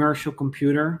commercial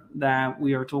computer, that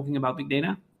we are talking about big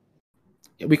data?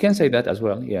 We can say that as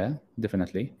well. Yeah,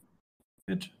 definitely.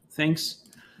 Good. Thanks.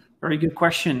 Very good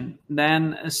question.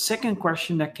 Then a second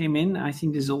question that came in, I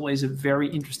think this is always a very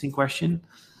interesting question.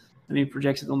 Let me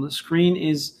project it on the screen,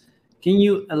 is can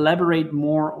you elaborate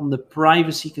more on the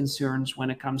privacy concerns when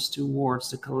it comes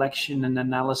towards the collection and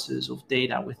analysis of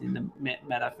data within the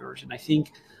metaverse? And I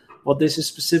think what this is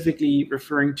specifically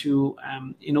referring to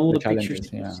in all the pictures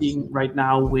that you're seeing right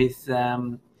now with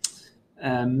Meta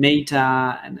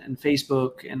and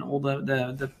Facebook and all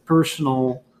the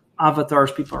personal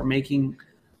avatars people are making,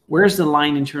 where's the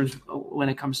line in terms of when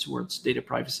it comes towards data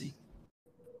privacy?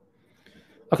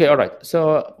 Okay, all right.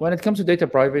 So when it comes to data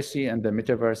privacy and the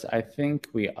metaverse, I think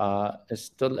we are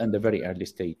still in the very early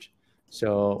stage.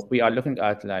 So we are looking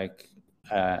at like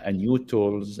a new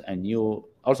tools,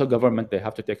 also government, they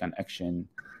have to take an action.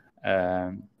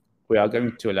 We are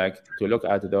going to look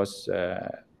at those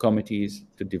committees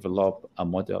to develop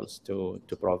models to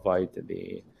provide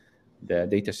the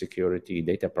data security,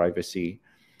 data privacy.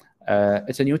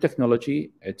 It's a new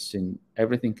technology.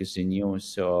 Everything is new.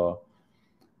 So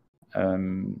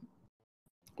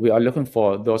we are looking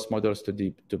for those models to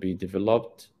be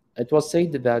developed. It was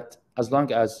said that as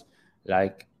long as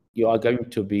like you are going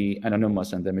to be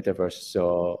anonymous in the metaverse,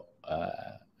 so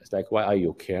it's like, why are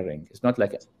you caring? It's not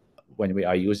like when we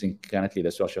are using currently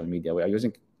the social media. We are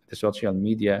using the social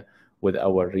media with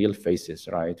our real faces,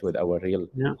 right? With our real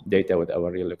data, with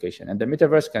our real location. And the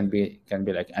metaverse can be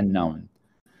like unknown,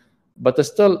 but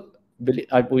still.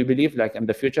 We believe like in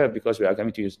the future, because we are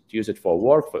going to use it for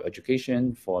work, for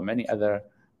education, for many other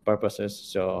purposes.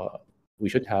 So we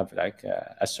should have like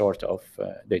a sort of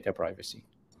data privacy.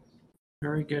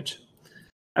 Very good.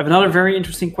 I have another very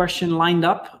interesting question lined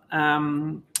up.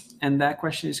 And that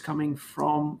question is coming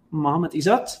from Mohammed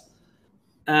Izzat.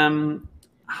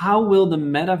 How will the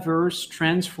metaverse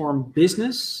transform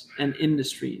business and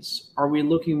industries? Are we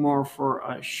looking more for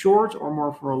a short or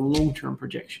more for a long-term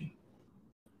projection?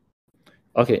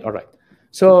 Okay, all right.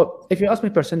 So if you ask me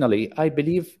personally, I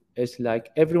believe it's like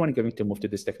everyone going to move to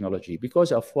this technology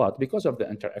because of what? Because of the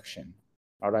interaction.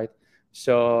 All right.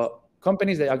 So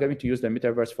companies, they are going to use the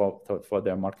metaverse for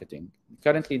their marketing.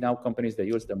 Currently now companies, they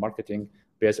use the marketing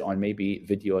based on maybe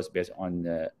videos, based on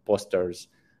posters.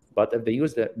 But if they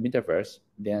use the metaverse,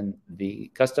 then the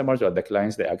customers or the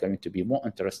clients, they are going to be more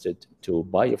interested to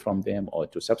buy from them or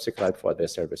to subscribe for their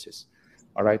services.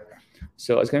 All right.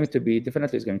 So it's going to be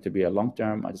definitely, it's going to be a long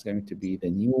term, and it's going to be the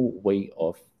new way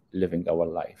of living our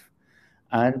life.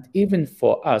 And even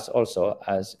for us also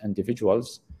as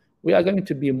individuals, we are going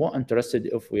to be more interested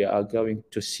if we are going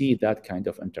to see that kind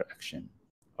of interaction.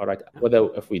 All right. Whether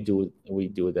if we do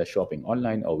the shopping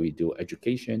online, or we do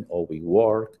education, or we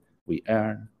work, we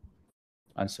earn,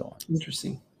 and so on.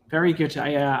 Interesting. Very good.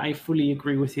 I fully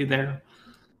agree with you there.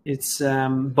 It's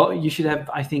but you should have,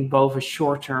 I think, both a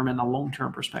short-term and a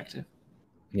long-term perspective.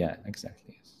 Yeah,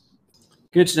 exactly.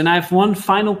 Good. Then I have one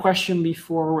final question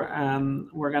before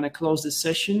we're going to close this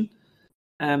session.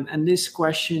 And this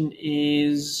question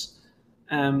is,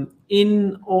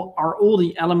 are all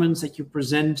the elements that you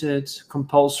presented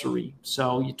compulsory?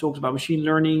 So you talked about machine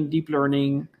learning, deep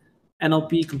learning,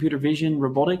 NLP, computer vision,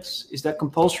 robotics. Is that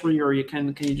compulsory, or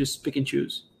can you just pick and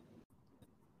choose?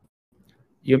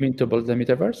 You mean to build the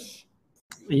metaverse?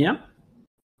 Yeah.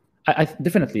 I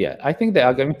definitely, yeah. I think they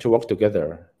are going to work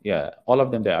together. Yeah, all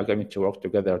of them, they are going to work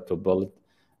together to build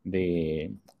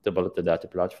the data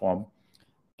platform.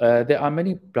 There are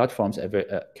many platforms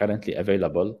currently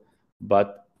available,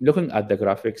 but looking at the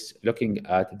graphics, looking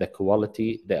at the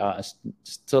quality, they are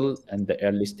still in the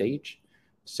early stage.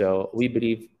 So we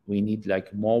believe we need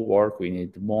like more work. We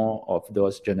need more of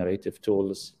those generative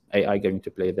tools. AI going to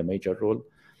play the major role,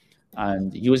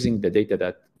 and using the data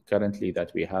that currently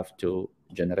that we have to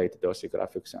generate those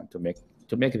graphics and to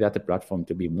make that platform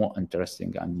to be more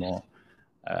interesting and more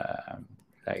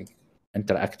like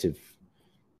interactive.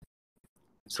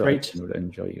 So Great. you will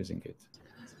enjoy using it.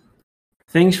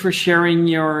 Thanks for sharing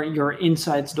your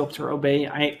insights, Dr. Obay.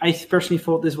 I personally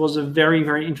thought this was a very,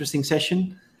 very interesting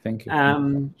session. Thank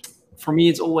you. For me,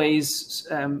 it's always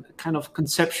kind of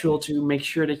conceptual to make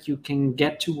sure that you can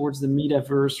get towards the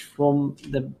metaverse from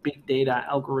the big data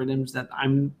algorithms that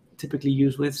I'm typically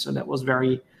used with. So that was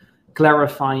very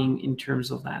clarifying in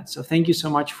terms of that. So thank you so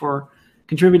much for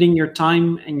contributing your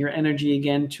time and your energy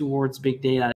again towards big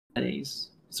data days.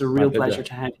 It's a real pleasure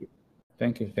to have you.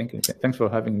 Thank you. Thank you. Thanks for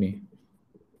having me.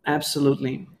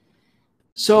 Absolutely.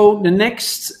 So the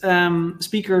next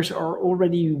speakers are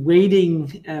already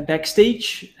waiting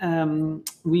backstage.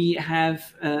 We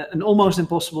have an almost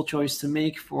impossible choice to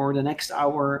make for the next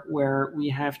hour, where we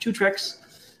have two tracks.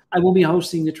 I will be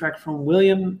hosting the track from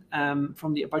William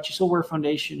from the Apache Software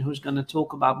Foundation, who's going to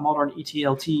talk about modern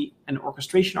ETLT and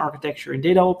orchestration architecture in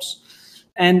DataOps.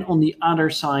 And on the other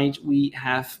side, we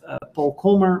have Paul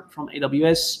Colmer from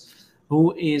AWS,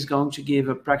 who is going to give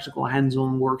a practical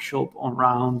hands-on workshop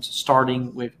around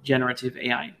starting with generative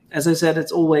AI. As I said,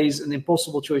 it's always an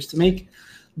impossible choice to make,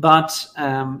 but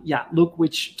look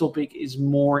which topic is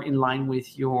more in line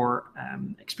with your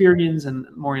experience and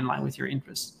more in line with your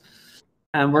interests.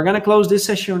 We're going to close this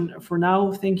session for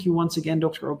now. Thank you once again,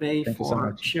 Dr. Obay,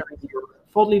 for sharing your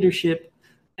thought leadership.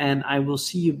 And I will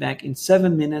see you back in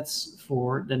 7 minutes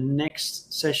for the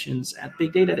next sessions at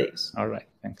Big Data Days. All right.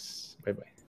 Thanks. Bye-bye.